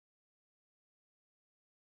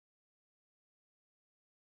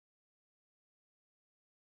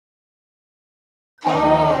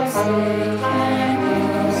Oh, say can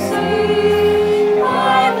you see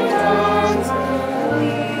by the dawn's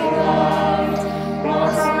early light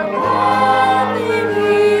what surrounding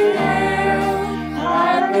hailed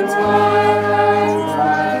at the twilight's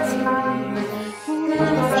light, with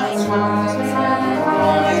drums and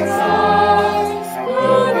horns sound,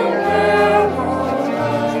 through the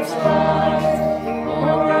perilous fight,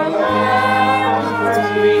 o'er a land of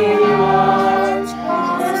green watch,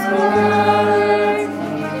 as the gathering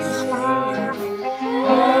nation,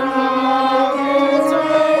 and rockets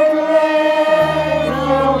overhead,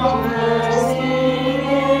 the bursting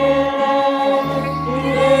air,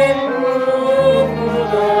 it moved through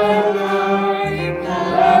the night,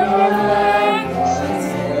 and the flag was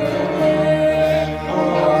in the air.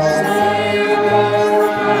 Oh, say does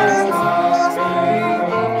that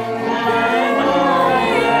star-spangled banner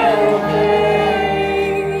yet wave?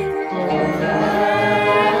 Oh,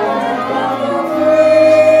 land of the free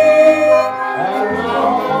and the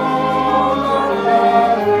home of the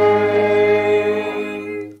brave.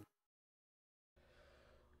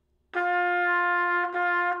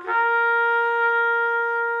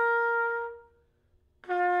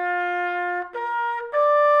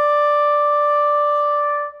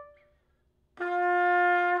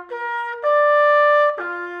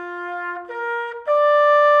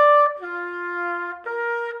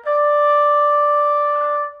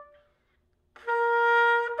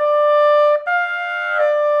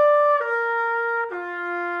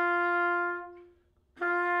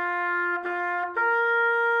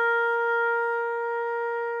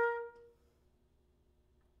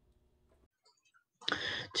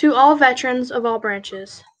 To all veterans of all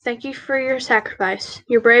branches, thank you for your sacrifice,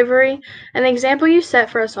 your bravery, and the example you set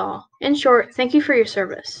for us all. In short, thank you for your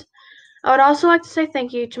service. I would also like to say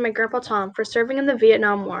thank you to my Grandpa Tom for serving in the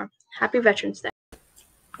Vietnam War. Happy Veterans Day.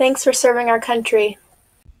 Thanks for serving our country.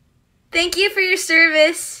 Thank you for your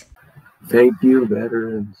service. Thank you,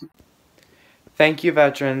 veterans. Thank you,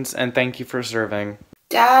 veterans, and thank you for serving.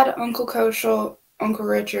 Dad, Uncle Koshal, Uncle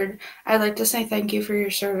Richard, I'd like to say thank you for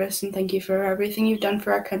your service and thank you for everything you've done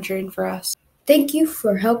for our country and for us. Thank you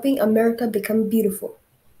for helping America become beautiful.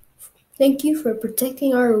 Thank you for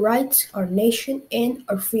protecting our rights, our nation, and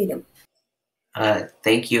our freedom.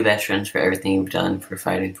 Thank you, veterans, for everything you've done for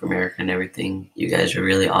fighting for America and everything. You guys are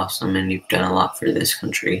really awesome and you've done a lot for this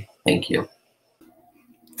country. Thank you.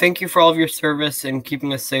 Thank you for all of your service and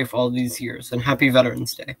keeping us safe all these years, and happy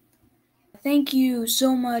Veterans Day. Thank you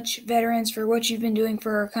so much, veterans, for what you've been doing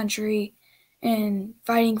for our country and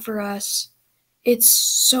fighting for us. It's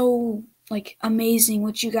so, amazing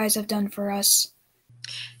what you guys have done for us.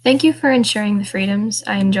 Thank you for ensuring the freedoms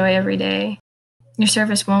I enjoy every day. Your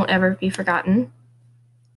service won't ever be forgotten.